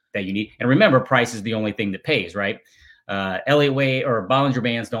believe that you need. And remember, price is the only thing that pays, right? Elliott Wave or Bollinger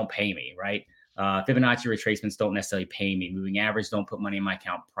Bands don't pay me, right? Fibonacci retracements don't necessarily pay me. Moving average don't put money in my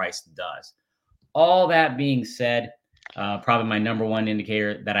account. Price does. All that being said, probably my number one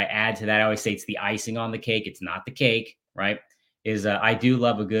indicator that I add to that, I always say it's the icing on the cake. It's not the cake, right? Is I do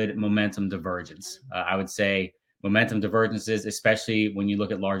love a good momentum divergence. I would say momentum divergences, especially when you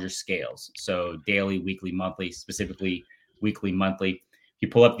look at larger scales. So daily, weekly, monthly, specifically weekly, monthly. If you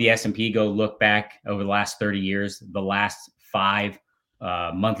pull up the S&P, go look back over the last 30 years, the last 5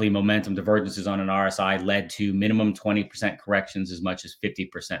 monthly momentum divergences on an RSI led to minimum 20% corrections, as much as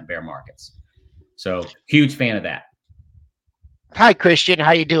 50% bear markets. So huge fan of that. Hi, Christian.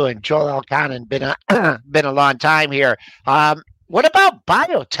 How you doing? Joel Elconin. Been a long time here. What about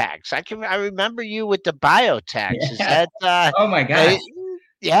biotechs? I remember you with the biotechs. Yeah. Is that? Oh my gosh.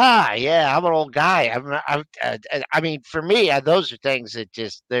 Yeah. I'm an old guy. I mean, for me, those are things that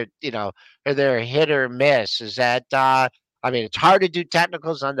just they're a hit or miss. Is that? I mean, it's hard to do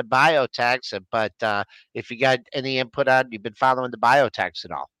technicals on the biotechs, but if you got any input on, you've been following the biotechs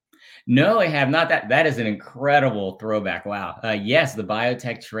at all? No, I have not. That is an incredible throwback. Wow. Yes, the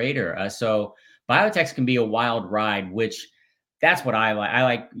biotech trader. So biotechs can be a wild ride, which that's what I like. I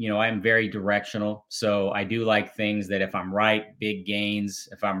like, I'm very directional. So I do like things that if I'm right, big gains.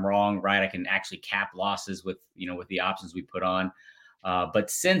 If I'm wrong, right, I can actually cap losses with the options we put on. But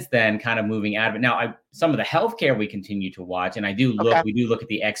since then, kind of moving out of it. Now, some of the healthcare we continue to watch, and we do look at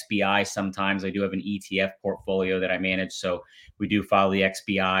the XBI sometimes. I do have an ETF portfolio that I manage. So we do follow the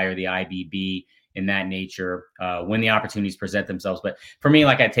XBI or the IBB in that nature when the opportunities present themselves. But for me,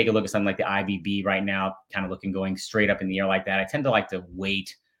 like I take a look at something like the IBB right now, kind of going straight up in the air like that. I tend to like to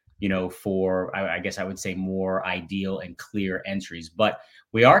wait, for, I guess I would say, more ideal and clear entries. But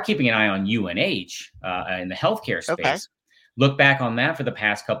we are keeping an eye on UNH in the healthcare space. Okay. Look back on that for the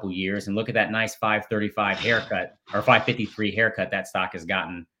past couple of years and look at that nice 535 haircut or 553 haircut that stock has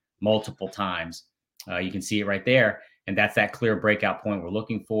gotten multiple times. You can see it right there. And that's that clear breakout point we're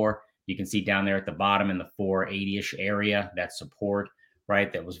looking for. You can see down there at the bottom in the 480-ish area, that support,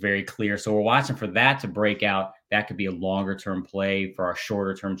 right? That was very clear. So we're watching for that to break out. That could be a longer term play for our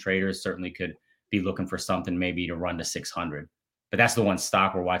shorter term traders. Certainly could be looking for something maybe to run to 600. But that's the one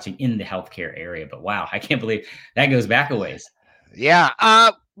stock we're watching in the healthcare area. But wow, I can't believe that goes back a ways. Yeah.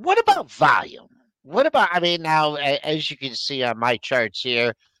 What about volume? Now, as you can see on my charts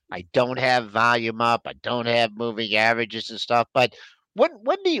here, I don't have volume up. I don't have moving averages and stuff. But when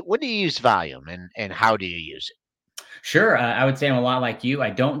do you use volume and how do you use it? Sure. I would say I'm a lot like you. I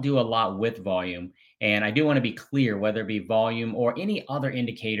don't do a lot with volume. And I do want to be clear, whether it be volume or any other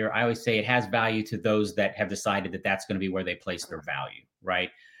indicator, I always say it has value to those that have decided that that's going to be where they place their value, right?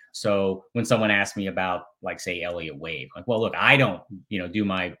 So when someone asks me about, like, say, Elliott Wave, like, well, look, I don't, do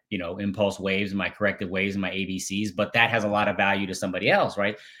my, impulse waves and my corrective waves and my ABCs, but that has a lot of value to somebody else,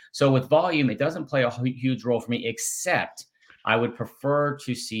 right? So with volume, it doesn't play a huge role for me, except I would prefer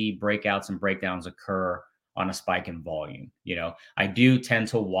to see breakouts and breakdowns occur on a spike in volume. I do tend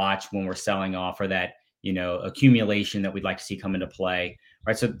to watch when we're selling off for that, accumulation that we'd like to see come into play,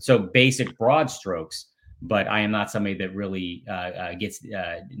 right? So basic broad strokes, but I am not somebody that really gets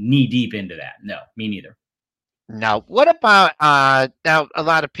knee deep into that. No, me neither. Now, what about now? A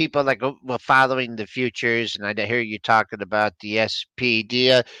lot of people following the futures, and I hear you talking about the SP.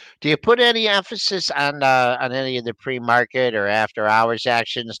 Do you put any emphasis on any of the pre-market or after hours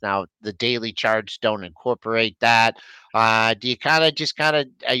actions? Now, the daily charts don't incorporate that. Do you are you just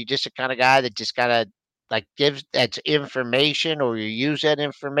the kind of guy that just kind of gives that information, or you use that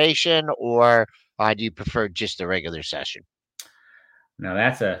information, or do you prefer just the regular session? No,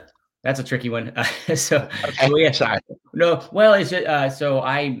 that's a tricky one. So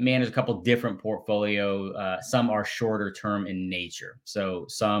I manage a couple different portfolio. Some are shorter term in nature. So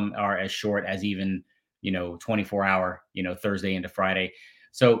some are as short as even, 24-hour, Thursday into Friday.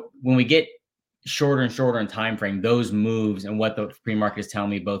 So when we get shorter and shorter in time frame, those moves and what the pre-market is telling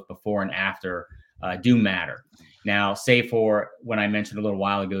me both before and after do matter. Now, say for when I mentioned a little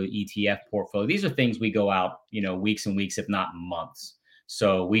while ago, the ETF portfolio, these are things we go out, weeks and weeks, if not months.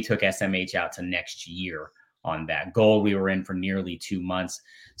 So we took SMH out to next year on that. Gold we were in for nearly 2 months.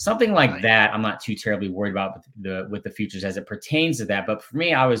 Something like that, I'm not too terribly worried about with the futures as it pertains to that. But for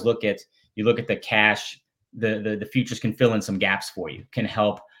me, I always look at the cash, the futures can fill in some gaps for you, can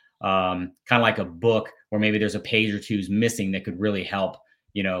help, kind of like a book where maybe there's a page or two's missing that could really help,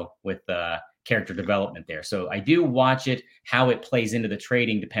 with character development there. So I do watch it. How it plays into the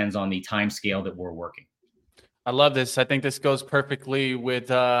trading depends on the time scale that we're working. I love this. I think this goes perfectly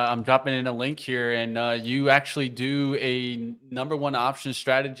with, I'm dropping in a link here, and you actually do a number one option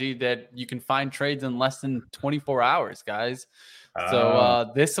strategy that you can find trades in less than 24 hours, guys.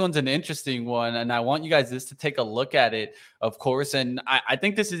 So this one's an interesting one, and I want you guys just to take a look at it, of course. And I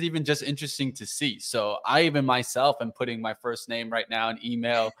think this is even just interesting to see. So I even myself am putting my first name right now in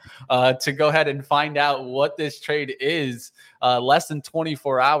email to go ahead and find out what this trade is. Less than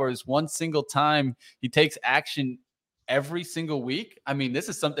 24 hours, one single time he takes action every single week. I mean, this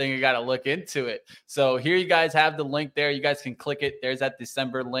is something you got to look into it. So here you guys have the link there. You guys can click it. There's that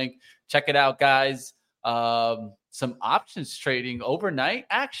December link. Check it out, guys. Some options trading overnight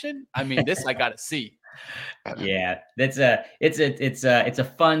action. I mean, this I gotta see. Yeah, it's a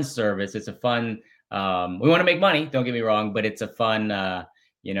fun service. It's a fun. We want to make money. Don't get me wrong, but it's a fun.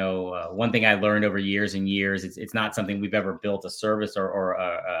 One thing I learned over years and years. It's not something we've ever built a service or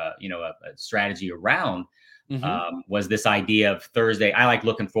a strategy around. Was this idea of Thursday? I like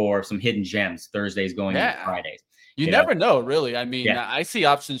looking for some hidden gems. Thursdays going into Fridays. You never know, really. I mean, I see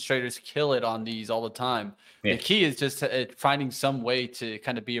options traders kill it on these all the time. The key is just finding some way to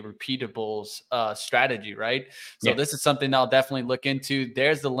kind of be a repeatable strategy, right? So this is something I'll definitely look into.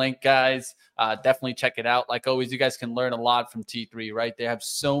 There's the link, guys. Definitely check it out. Like always, you guys can learn a lot from T3, right? They have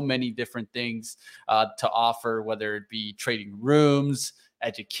so many different things to offer, whether it be trading rooms,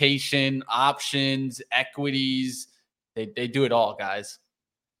 education, options, equities. They do it all, guys.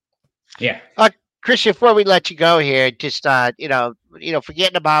 Yeah. Christian, before we let you go here, just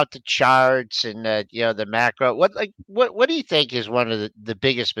forgetting about the charts and the macro. What do you think is one of the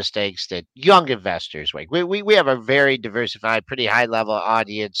biggest mistakes that young investors make? We have a very diversified, pretty high level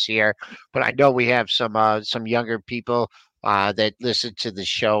audience here, but I know we have some younger people that listen to the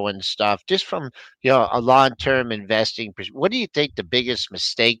show and stuff. Just from a long term investing, what do you think the biggest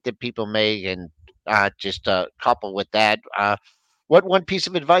mistake that people make, and just couple with that? What one piece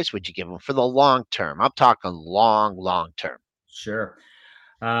of advice would you give them for the long term? I'm talking long term. Sure.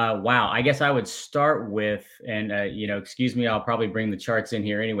 Wow. I guess I would start with, and excuse me, I'll probably bring the charts in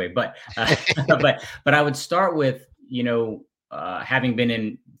here anyway, but but I would start with, having been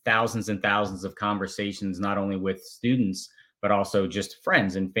in thousands and thousands of conversations, not only with students, but also just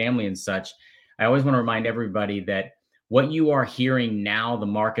friends and family and such. I always want to remind everybody that what you are hearing now, the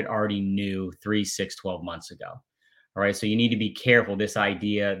market already knew 3, 6, 12 months ago. All right. So you need to be careful. This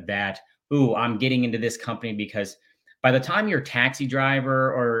idea that, I'm getting into this company because by the time your taxi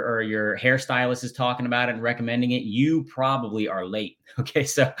driver or your hairstylist is talking about it and recommending it, you probably are late. Okay.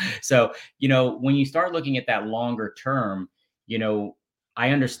 So, when you start looking at that longer term, I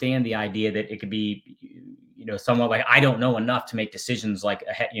understand the idea that it could be, somewhat like, I don't know enough to make decisions like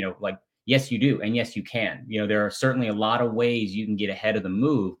ahead, like, yes, you do. And yes, you can. There are certainly a lot of ways you can get ahead of the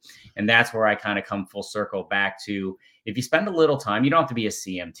move. And that's where I kind of come full circle back to, if you spend a little time, you don't have to be a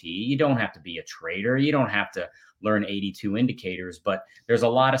CMT. You don't have to be a trader. You don't have to learn 82 indicators. But there's a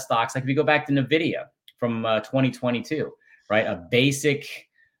lot of stocks. Like if you go back to NVIDIA from 2022, right? A basic,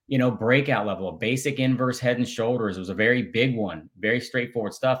 breakout level, a basic inverse head and shoulders. It was a very big one, very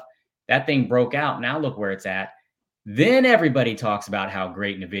straightforward stuff. That thing broke out. Now look where it's at. Then everybody talks about how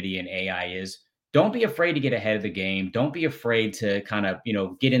great NVIDIA and AI is. Don't be afraid to get ahead of the game. Don't be afraid to kind of,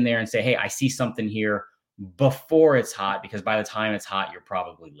 get in there and say, hey, I see something here before it's hot, because by the time it's hot, you're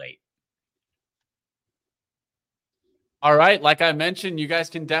probably late. All right. Like I mentioned, you guys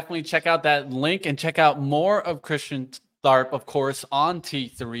can definitely check out that link and check out more of Christian Tharp, of course, on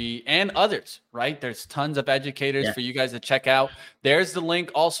T3 and others, right? There's tons of educators for you guys to check out. There's the link,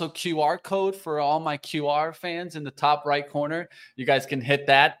 also QR code for all my QR fans in the top right corner. You guys can hit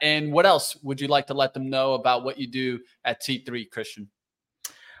that. And what else would you like to let them know about what you do at T3, Christian?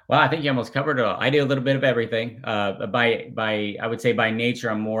 Well, I think you almost covered it all. I do a little bit of everything. I would say by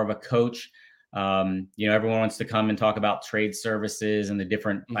nature, I'm more of a coach. Everyone wants to come and talk about trade services and the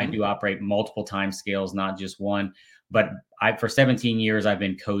different, I do operate multiple time scales, not just one. But for 17 years, I've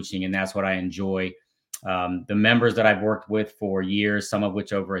been coaching, and that's what I enjoy. The members that I've worked with for years, some of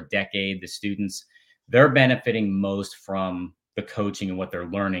which over a decade, the students, they're benefiting most from the coaching and what they're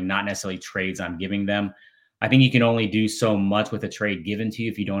learning, not necessarily trades I'm giving them. I think you can only do so much with a trade given to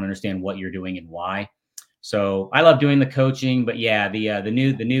you if you don't understand what you're doing and why. So I love doing the coaching, but yeah, the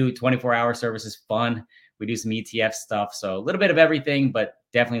new 24-hour service is fun. We do some ETF stuff, so a little bit of everything, but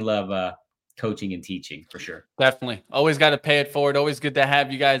definitely love coaching and teaching for sure. Definitely. Always got to pay it forward. Always good to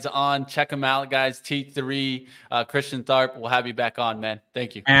have you guys on. Check them out, guys. T3, Christian Tharp. We'll have you back on, man.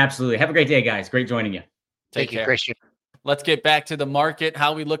 Thank you. Absolutely. Have a great day, guys. Great joining you. Thank you, Christian. Let's get back to the market.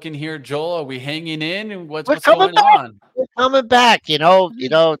 How we looking here, Joel? Are we hanging in? And what's coming going back. on? We're coming back. Going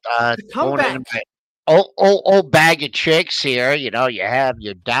into my old bag of tricks here. You have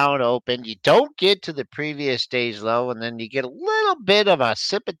your down open. You don't get to the previous day's low, and then you get a little bit of a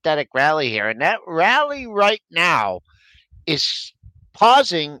sympathetic rally here. And that rally right now is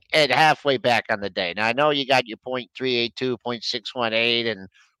pausing at halfway back on the day. Now, I know you got your 0.382, 0.618, and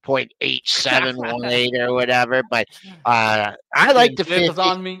 0.8718 or whatever, but I like the 50.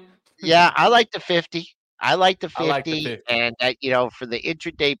 On me. Yeah, I like the 50. I like the 50, like the 50. And that, for the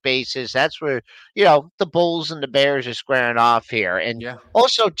intraday basis, that's where, the Bulls and the Bears are squaring off here. And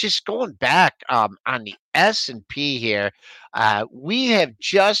also just going back on the S&P here, we have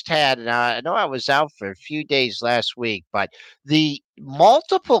just had, and I know I was out for a few days last week, but the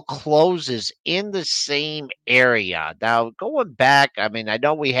multiple closes in the same area. Now, going back, I mean, I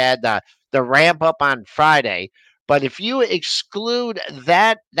know we had the ramp up on Friday, but if you exclude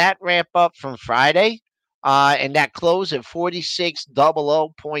that ramp up from Friday, and that close at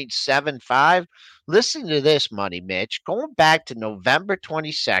 4600.75. Listen to this money, Mitch. Going back to November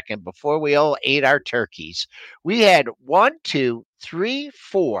 22nd, before we all ate our turkeys, we had 1, 2, 3,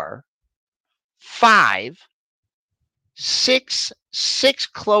 4, 5, 6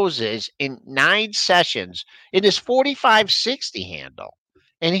 closes in 9 sessions in this 45.60 handle.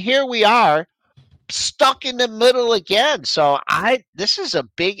 And here we are, stuck in the middle again. So this is a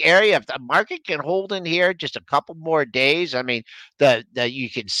big area. If the market can hold in here just a couple more days, I mean, you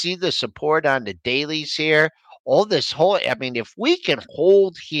can see the support on the dailies here. If we can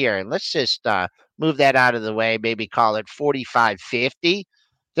hold here, and let's just move that out of the way, maybe call it 45.50.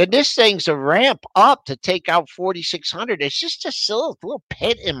 Then this thing's a ramp up to take out 4,600. It's just a little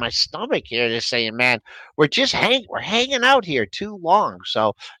pit in my stomach here, just saying, man, we're hanging out here too long.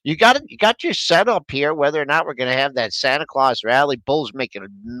 So you got your setup here, whether or not we're going to have that Santa Claus rally. Bulls making a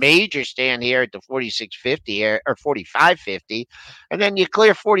major stand here at the 46.50 or 45.50, and then you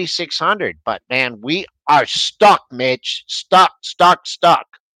clear 4,600. But man, we are stuck, Mitch. Stuck.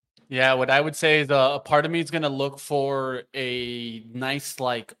 Yeah, what I would say is a part of me is going to look for a nice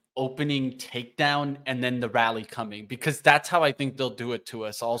opening takedown and then the rally coming, because that's how I think they'll do it to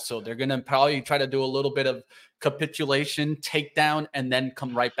us. Also, they're going to probably try to do a little bit of capitulation, takedown, and then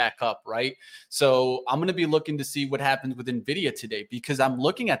come right back up, right? So I'm going to be looking to see what happens with NVIDIA today, because I'm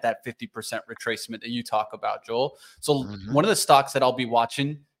looking at that 50% retracement that you talk about, Joel. So one of the stocks that I'll be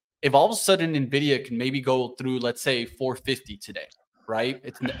watching, if all of a sudden NVIDIA can maybe go through, let's say 450 today, right?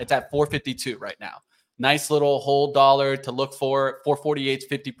 It's at 452 right now. Nice little whole dollar to look for. 448's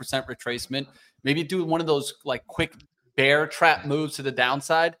 50% retracement. Maybe do one of those quick bear trap moves to the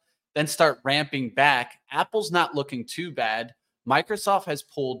downside, then start ramping back. Apple's not looking too bad. Microsoft has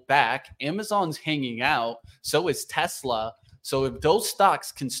pulled back. Amazon's hanging out. So is Tesla. So if those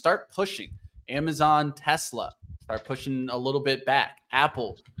stocks can start pushing, Amazon, Tesla, start pushing a little bit back.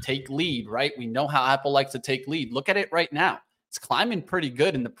 Apple, take lead, right? We know how Apple likes to take lead. Look at it right now. It's climbing pretty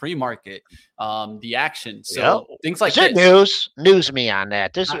good in the pre-market, the action. So things like this. News me on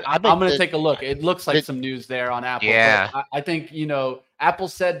that. I'm going to take a look. It looks like some news there on Apple. Yeah. I think, Apple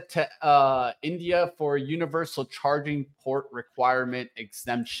said to India for universal charging port requirement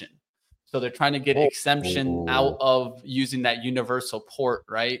exemption. So they're trying to get exemption out of using that universal port,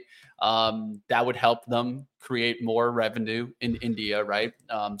 right? That would help them create more revenue in India, right?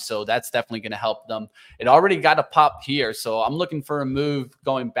 So that's definitely going to help them. It already got a pop here, so I'm looking for a move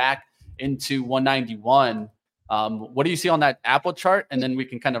going back into 191. What do you see on that Apple chart? And then we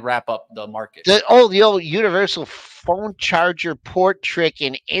can kind of wrap up the market. The old universal phone charger port trick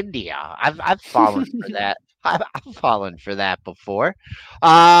in India. I've fallen for that. I've fallen for that before.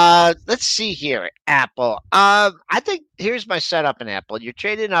 Let's see here. Apple. I think here's my setup in Apple. You're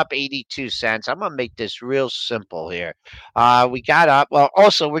trading up 82 cents. I'm going to make this real simple here. We got up. Well,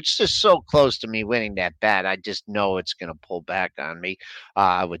 also, we're just so close to me winning that bet. I just know it's going to pull back on me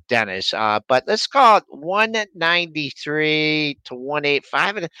with Dennis. But let's call it 193 to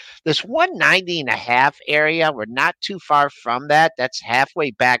 185. And this 190.5 area, we're not too far from that. That's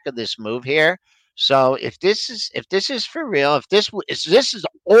halfway back of this move here. So if this is for real, if this is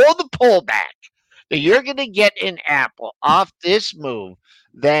all the pullback you're going to get an Apple off this move,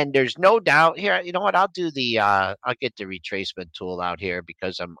 then there's no doubt here. You know what? I'll do I'll get the retracement tool out here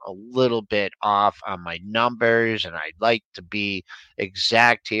because I'm a little bit off on my numbers and I'd like to be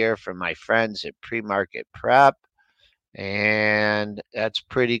exact here for my friends at Pre-Market Prep. And that's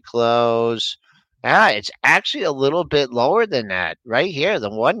pretty close. Yeah, it's actually a little bit lower than that right here, the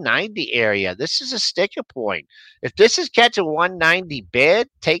 190 area. This is a sticker point. If this is catching 190 bid,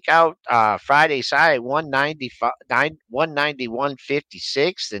 take out Friday side 195, 190,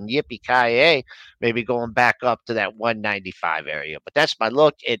 156, then yippee-ki-yay, maybe going back up to that 195 area. But that's my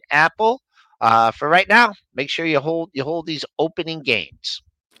look at Apple. For right now, make sure you hold these opening gains.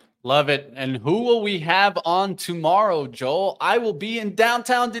 Love it. And who will we have on tomorrow, Joel? I will be in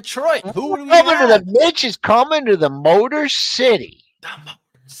downtown Detroit. Who will we have? Mitch is coming to the Motor City.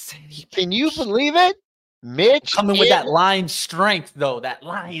 Can you believe it? Mitch coming with that lion strength, though. That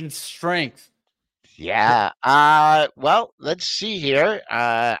lion strength. Yeah. Well, let's see here.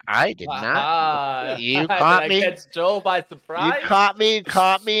 I did not. You caught me. Catch Joel by surprise. You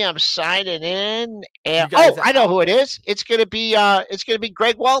caught me. I'm signing in. And I know who it is. It's gonna be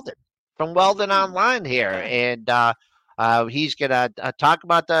Greg Weldon from Weldon Online here, and he's gonna talk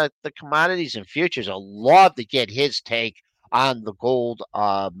about the commodities and futures. I'd love to get his take on the gold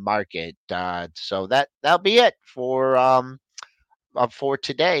market. So that'll be it for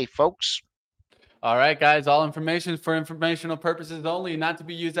today, folks. All right, guys, all information for informational purposes only, not to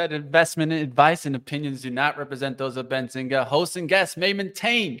be used as investment advice, and opinions do not represent those of Benzinga. Hosts and guests may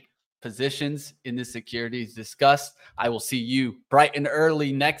maintain positions in the securities discussed. I will see you bright and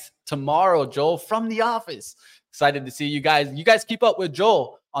early tomorrow, Joel, from the office. Excited to see you guys. You guys keep up with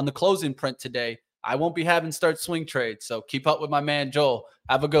Joel on the closing print today. I won't be having start swing trades, so keep up with my man, Joel.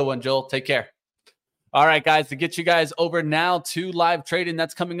 Have a good one, Joel. Take care. All right, guys, to get you guys over now to live trading,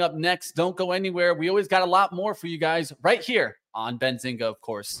 that's coming up next. Don't go anywhere. We always got a lot more for you guys right here on Benzinga, of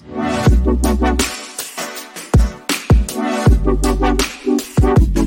course.